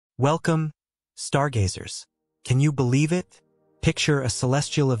Welcome, stargazers. Can you believe it? Picture a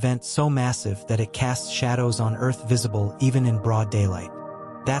celestial event so massive that it casts shadows on Earth visible even in broad daylight.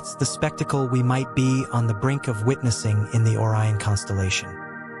 That's the spectacle we might be on the brink of witnessing in the Orion constellation.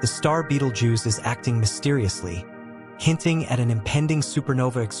 The star Betelgeuse is acting mysteriously, hinting at an impending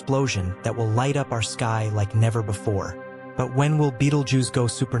supernova explosion that will light up our sky like never before. But when will Betelgeuse go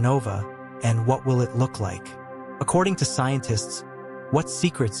supernova, and what will it look like? According to scientists, what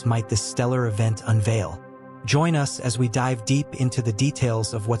secrets might this stellar event unveil? Join us as we dive deep into the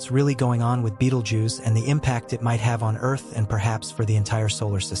details of what's really going on with Betelgeuse and the impact it might have on Earth and perhaps for the entire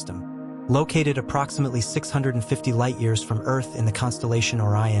solar system. Located approximately 650 light-years from Earth in the constellation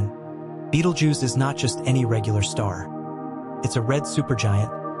Orion, Betelgeuse is not just any regular star. It's a red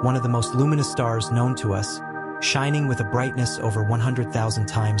supergiant, one of the most luminous stars known to us, shining with a brightness over 100,000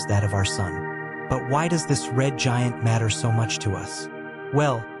 times that of our Sun. But why does this red giant matter so much to us?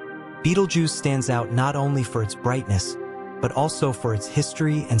 Well, Betelgeuse stands out not only for its brightness, but also for its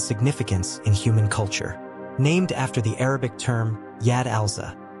history and significance in human culture. Named after the Arabic term Yad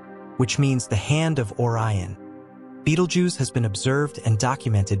al-Za, which means the hand of Orion, Betelgeuse has been observed and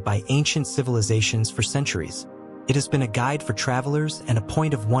documented by ancient civilizations for centuries. It has been a guide for travelers and a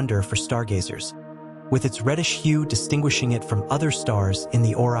point of wonder for stargazers, with its reddish hue distinguishing it from other stars in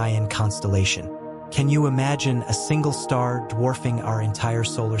the Orion constellation. Can you imagine a single star dwarfing our entire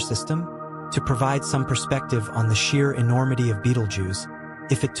solar system? To provide some perspective on the sheer enormity of Betelgeuse,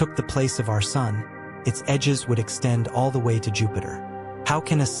 if it took the place of our Sun, its edges would extend all the way to Jupiter. How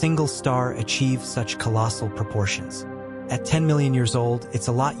can a single star achieve such colossal proportions? At 10 million years old, it's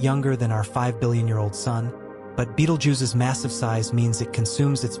a lot younger than our 5 billion-year-old Sun, but Betelgeuse's massive size means it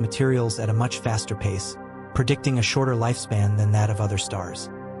consumes its materials at a much faster pace, predicting a shorter lifespan than that of other stars.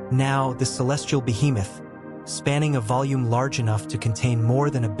 Now, this celestial behemoth, spanning a volume large enough to contain more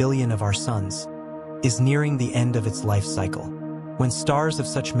than 1 billion of our suns, is nearing the end of its life cycle. When stars of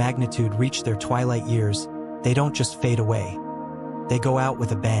such magnitude reach their twilight years, they don't just fade away. They go out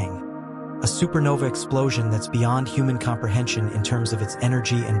with a bang. A supernova explosion that's beyond human comprehension in terms of its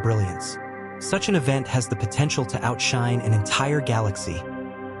energy and brilliance. Such an event has the potential to outshine an entire galaxy,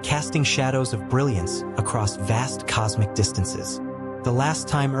 casting shadows of brilliance across vast cosmic distances. The last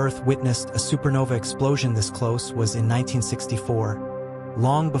time Earth witnessed a supernova explosion this close was in 1964,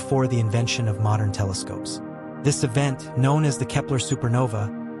 long before the invention of modern telescopes. This event, known as the Kepler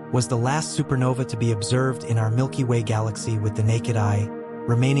supernova, was the last supernova to be observed in our Milky Way galaxy with the naked eye,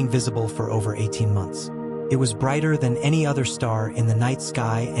 remaining visible for over 18 months. It was brighter than any other star in the night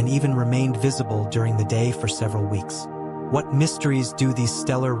sky and even remained visible during the day for several weeks. What mysteries do these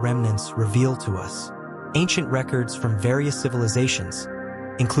stellar remnants reveal to us? Ancient records from various civilizations,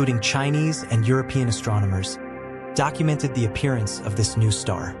 including Chinese and European astronomers, documented the appearance of this new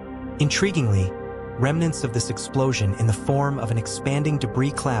star. Intriguingly, remnants of this explosion in the form of an expanding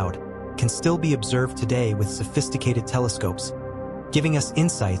debris cloud can still be observed today with sophisticated telescopes, giving us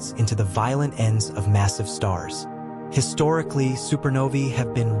insights into the violent ends of massive stars. Historically, supernovae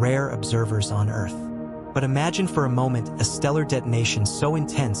have been rare observers on Earth. But imagine for a moment a stellar detonation so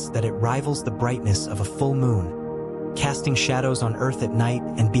intense that it rivals the brightness of a full moon, casting shadows on Earth at night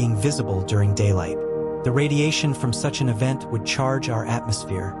and being visible during daylight. The radiation from such an event would charge our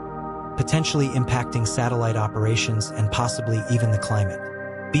atmosphere, potentially impacting satellite operations and possibly even the climate.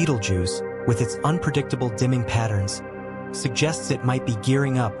 Betelgeuse, with its unpredictable dimming patterns, suggests it might be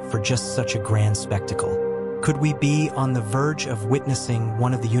gearing up for just such a grand spectacle. Could we be on the verge of witnessing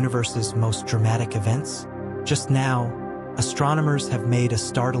one of the universe's most dramatic events? Just now, astronomers have made a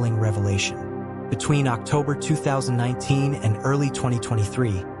startling revelation. Between October 2019 and early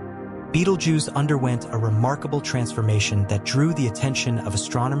 2023, Betelgeuse underwent a remarkable transformation that drew the attention of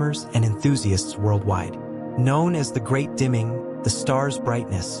astronomers and enthusiasts worldwide. Known as the Great Dimming, the star's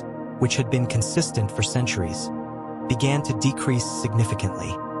brightness, which had been consistent for centuries, began to decrease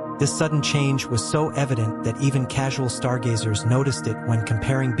significantly. This sudden change was so evident that even casual stargazers noticed it when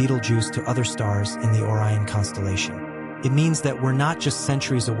comparing Betelgeuse to other stars in the Orion constellation. It means that we're not just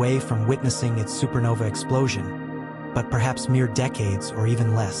centuries away from witnessing its supernova explosion, but perhaps mere decades or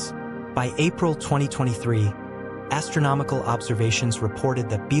even less. By April 2023, astronomical observations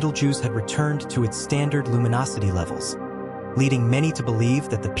reported that Betelgeuse had returned to its standard luminosity levels, leading many to believe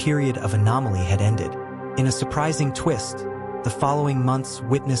that the period of anomaly had ended. In a surprising twist, the following months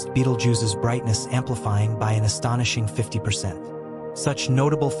witnessed Betelgeuse's brightness amplifying by an astonishing 50%. Such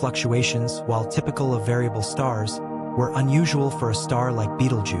notable fluctuations, while typical of variable stars, were unusual for a star like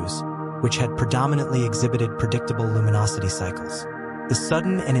Betelgeuse, which had predominantly exhibited predictable luminosity cycles. The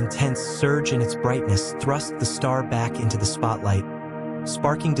sudden and intense surge in its brightness thrust the star back into the spotlight,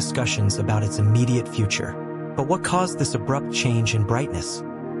 sparking discussions about its immediate future. But what caused this abrupt change in brightness?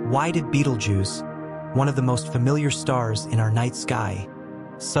 Why did Betelgeuse, one of the most familiar stars in our night sky,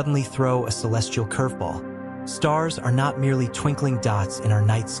 suddenly throw a celestial curveball? Stars are not merely twinkling dots in our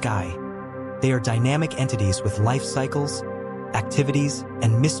night sky. They are dynamic entities with life cycles, activities,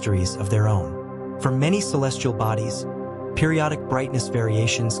 and mysteries of their own. For many celestial bodies, periodic brightness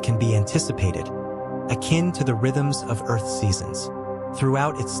variations can be anticipated, akin to the rhythms of Earth's seasons.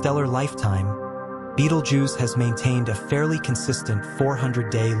 Throughout its stellar lifetime, Betelgeuse has maintained a fairly consistent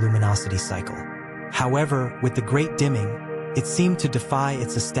 400-day luminosity cycle. However, with the Great Dimming, it seemed to defy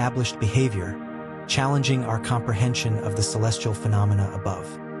its established behavior, challenging our comprehension of the celestial phenomena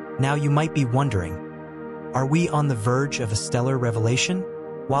above. Now you might be wondering, are we on the verge of a stellar revelation?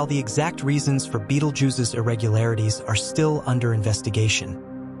 While the exact reasons for Betelgeuse's irregularities are still under investigation,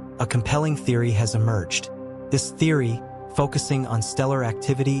 a compelling theory has emerged. This theory, focusing on stellar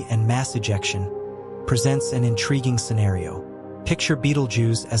activity and mass ejection, presents an intriguing scenario. Picture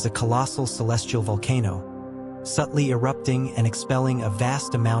Betelgeuse as a colossal celestial volcano, subtly erupting and expelling a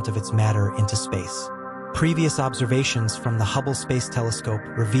vast amount of its matter into space. Previous observations from the Hubble Space Telescope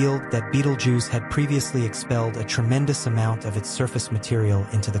revealed that Betelgeuse had previously expelled a tremendous amount of its surface material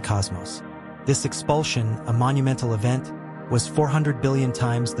into the cosmos. This expulsion, a monumental event, was 400 billion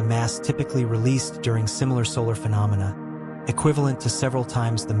times the mass typically released during similar solar phenomena, equivalent to several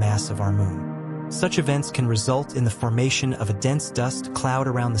times the mass of our moon. Such events can result in the formation of a dense dust cloud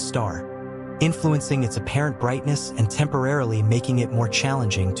around the star, influencing its apparent brightness and temporarily making it more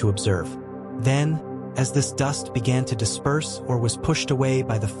challenging to observe. Then, as this dust began to disperse or was pushed away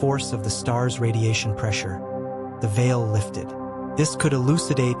by the force of the star's radiation pressure, the veil lifted. This could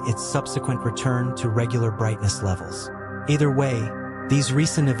elucidate its subsequent return to regular brightness levels. Either way, these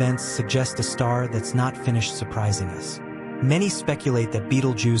recent events suggest a star that's not finished surprising us. Many speculate that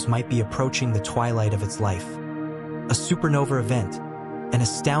Betelgeuse might be approaching the twilight of its life. A supernova event, an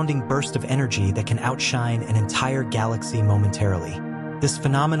astounding burst of energy that can outshine an entire galaxy momentarily. This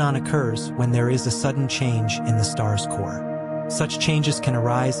phenomenon occurs when there is a sudden change in the star's core. Such changes can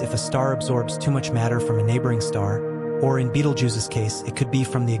arise if a star absorbs too much matter from a neighboring star, or in Betelgeuse's case, it could be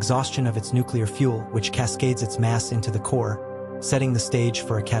from the exhaustion of its nuclear fuel, which cascades its mass into the core, setting the stage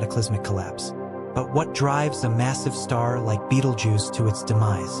for a cataclysmic collapse. But what drives a massive star like Betelgeuse to its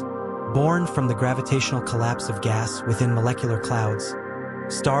demise? Born from the gravitational collapse of gas within molecular clouds,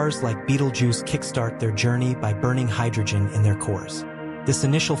 stars like Betelgeuse kickstart their journey by burning hydrogen in their cores. This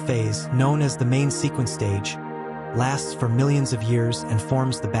initial phase, known as the main sequence stage, lasts for millions of years and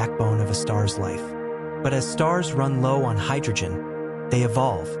forms the backbone of a star's life. But as stars run low on hydrogen, they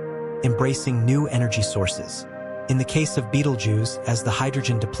evolve, embracing new energy sources. In the case of Betelgeuse, as the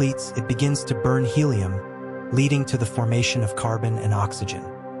hydrogen depletes, it begins to burn helium, leading to the formation of carbon and oxygen.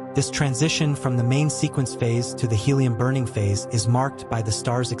 This transition from the main sequence phase to the helium burning phase is marked by the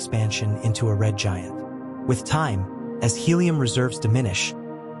star's expansion into a red giant. With time, as helium reserves diminish,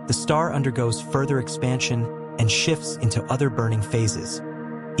 the star undergoes further expansion and shifts into other burning phases,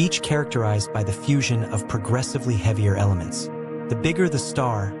 each characterized by the fusion of progressively heavier elements. The bigger the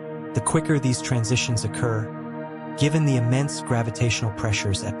star, the quicker these transitions occur, given the immense gravitational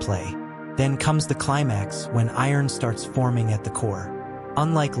pressures at play. Then comes the climax when iron starts forming at the core.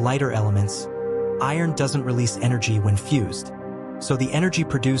 Unlike lighter elements, iron doesn't release energy when fused, so the energy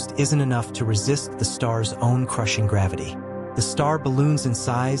produced isn't enough to resist the star's own crushing gravity. The star balloons in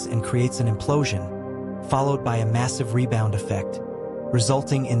size and creates an implosion, followed by a massive rebound effect,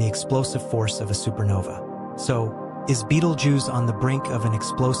 resulting in the explosive force of a supernova. So, is Betelgeuse on the brink of an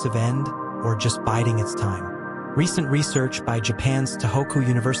explosive end, or just biding its time? Recent research by Japan's Tohoku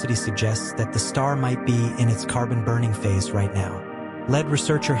University suggests that the star might be in its carbon-burning phase right now. Lead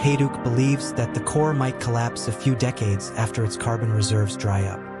researcher Hayduk believes that the core might collapse a few decades after its carbon reserves dry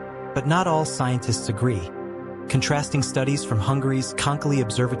up. But not all scientists agree. Contrasting studies from Hungary's Konkoly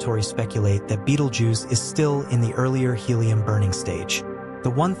Observatory speculate that Betelgeuse is still in the earlier helium burning stage.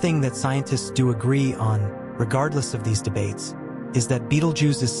 The one thing that scientists do agree on, regardless of these debates, is that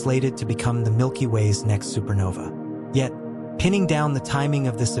Betelgeuse is slated to become the Milky Way's next supernova. Yet, pinning down the timing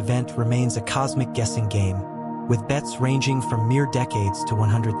of this event remains a cosmic guessing game, with bets ranging from mere decades to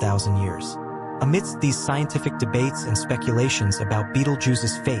 100,000 years. Amidst these scientific debates and speculations about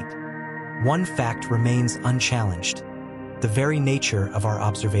Betelgeuse's fate, one fact remains unchallenged: the very nature of our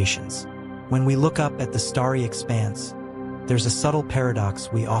observations. When we look up at the starry expanse, there's a subtle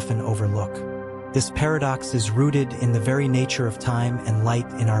paradox we often overlook. This paradox is rooted in the very nature of time and light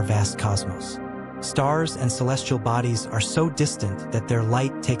in our vast cosmos. Stars and celestial bodies are so distant that their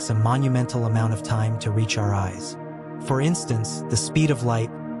light takes a monumental amount of time to reach our eyes. For instance, the speed of light,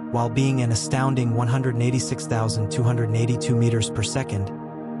 while being an astounding 186,282 meters per second,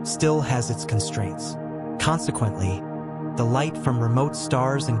 still has its constraints. Consequently, the light from remote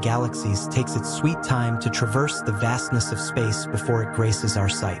stars and galaxies takes its sweet time to traverse the vastness of space before it graces our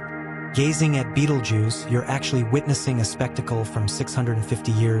sight. Gazing at Betelgeuse, you're actually witnessing a spectacle from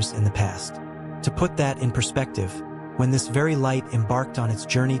 650 years in the past. To put that in perspective, when this very light embarked on its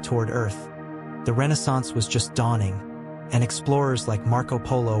journey toward Earth, the Renaissance was just dawning, and explorers like Marco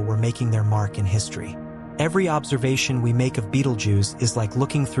Polo were making their mark in history. Every observation we make of Betelgeuse is like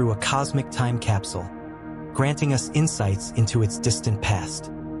looking through a cosmic time capsule, granting us insights into its distant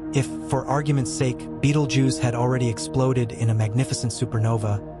past. If, for argument's sake, Betelgeuse had already exploded in a magnificent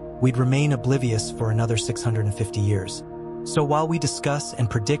supernova, we'd remain oblivious for another 650 years. So while we discuss and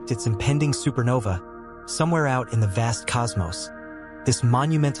predict its impending supernova, somewhere out in the vast cosmos, this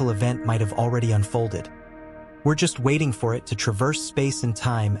monumental event might have already unfolded. We're just waiting for it to traverse space and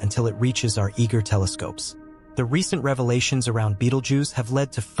time until it reaches our eager telescopes. The recent revelations around Betelgeuse have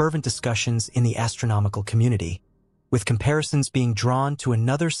led to fervent discussions in the astronomical community, with comparisons being drawn to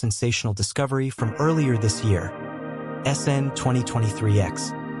another sensational discovery from earlier this year, SN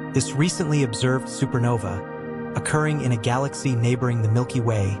 2023X. This recently observed supernova, occurring in a galaxy neighboring the Milky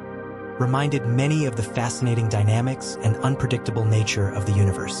Way, reminded many of the fascinating dynamics and unpredictable nature of the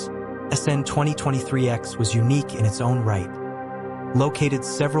universe. SN 2023X was unique in its own right. Located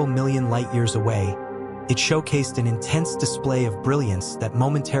several million light-years away, it showcased an intense display of brilliance that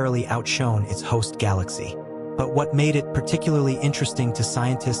momentarily outshone its host galaxy. But what made it particularly interesting to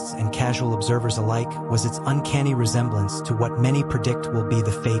scientists and casual observers alike was its uncanny resemblance to what many predict will be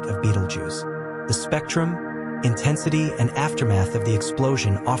the fate of Betelgeuse. The spectrum, intensity, and aftermath of the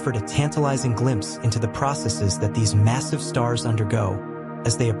explosion offered a tantalizing glimpse into the processes that these massive stars undergo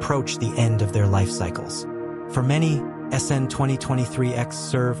as they approach the end of their life cycles. For many, SN 2023X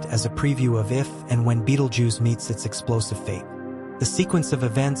served as a preview of if and when Betelgeuse meets its explosive fate. The sequence of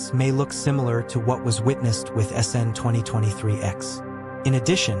events may look similar to what was witnessed with SN 2023X. In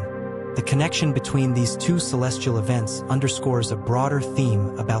addition, the connection between these two celestial events underscores a broader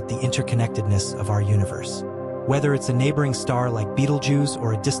theme about the interconnectedness of our universe. Whether it's a neighboring star like Betelgeuse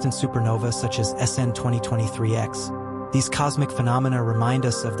or a distant supernova such as SN 2023X, these cosmic phenomena remind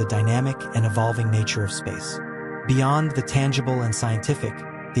us of the dynamic and evolving nature of space. Beyond the tangible and scientific,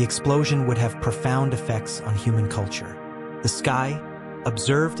 the explosion would have profound effects on human culture. The sky,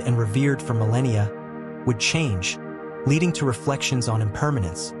 observed and revered for millennia, would change, leading to reflections on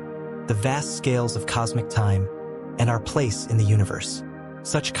impermanence, the vast scales of cosmic time, and our place in the universe.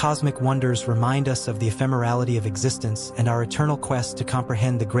 Such cosmic wonders remind us of the ephemerality of existence and our eternal quest to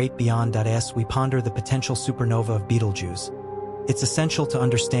comprehend the great beyond. As we ponder the potential supernova of Betelgeuse, it's essential to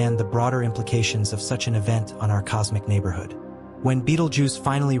understand the broader implications of such an event on our cosmic neighborhood. When Betelgeuse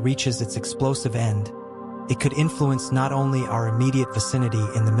finally reaches its explosive end, it could influence not only our immediate vicinity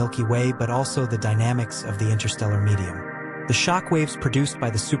in the Milky Way but also the dynamics of the interstellar medium. The shockwaves produced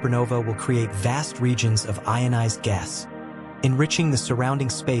by the supernova will create vast regions of ionized gas, enriching the surrounding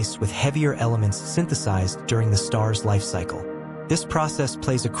space with heavier elements synthesized during the star's life cycle. This process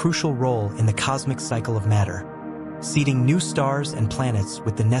plays a crucial role in the cosmic cycle of matter, seeding new stars and planets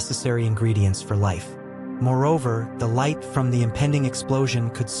with the necessary ingredients for life. Moreover, the light from the impending explosion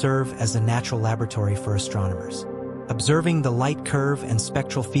could serve as a natural laboratory for astronomers. Observing the light curve and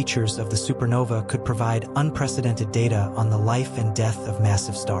spectral features of the supernova could provide unprecedented data on the life and death of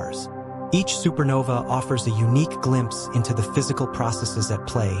massive stars. Each supernova offers a unique glimpse into the physical processes at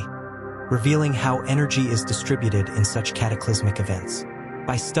play, revealing how energy is distributed in such cataclysmic events.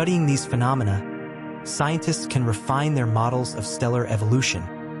 By studying these phenomena, scientists can refine their models of stellar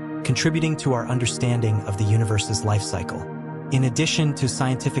evolution, contributing to our understanding of the universe's life cycle. In addition to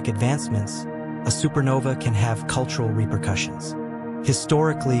scientific advancements, a supernova can have cultural repercussions.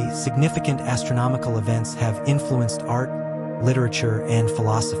 Historically, significant astronomical events have influenced art, literature, and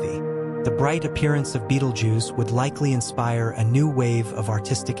philosophy. The bright appearance of Betelgeuse would likely inspire a new wave of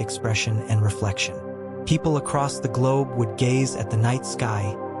artistic expression and reflection. People across the globe would gaze at the night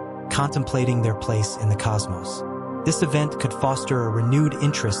sky, contemplating their place in the cosmos. This event could foster a renewed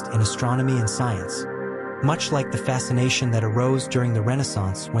interest in astronomy and science, much like the fascination that arose during the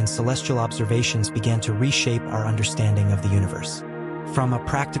Renaissance when celestial observations began to reshape our understanding of the universe. From a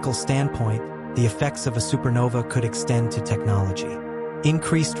practical standpoint, the effects of a supernova could extend to technology.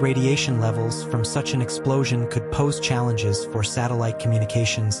 Increased radiation levels from such an explosion could pose challenges for satellite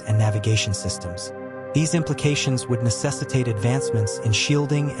communications and navigation systems. These implications would necessitate advancements in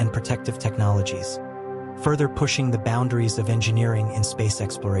shielding and protective technologies, further pushing the boundaries of engineering in space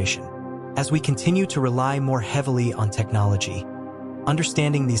exploration. As we continue to rely more heavily on technology,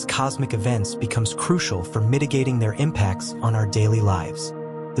 understanding these cosmic events becomes crucial for mitigating their impacts on our daily lives.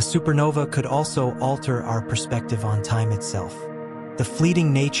 The supernova could also alter our perspective on time itself. The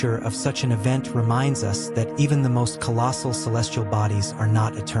fleeting nature of such an event reminds us that even the most colossal celestial bodies are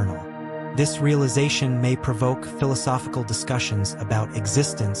not eternal. This realization may provoke philosophical discussions about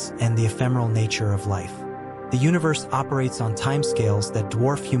existence and the ephemeral nature of life. The universe operates on timescales that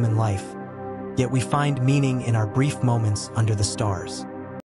dwarf human life, yet we find meaning in our brief moments under the stars.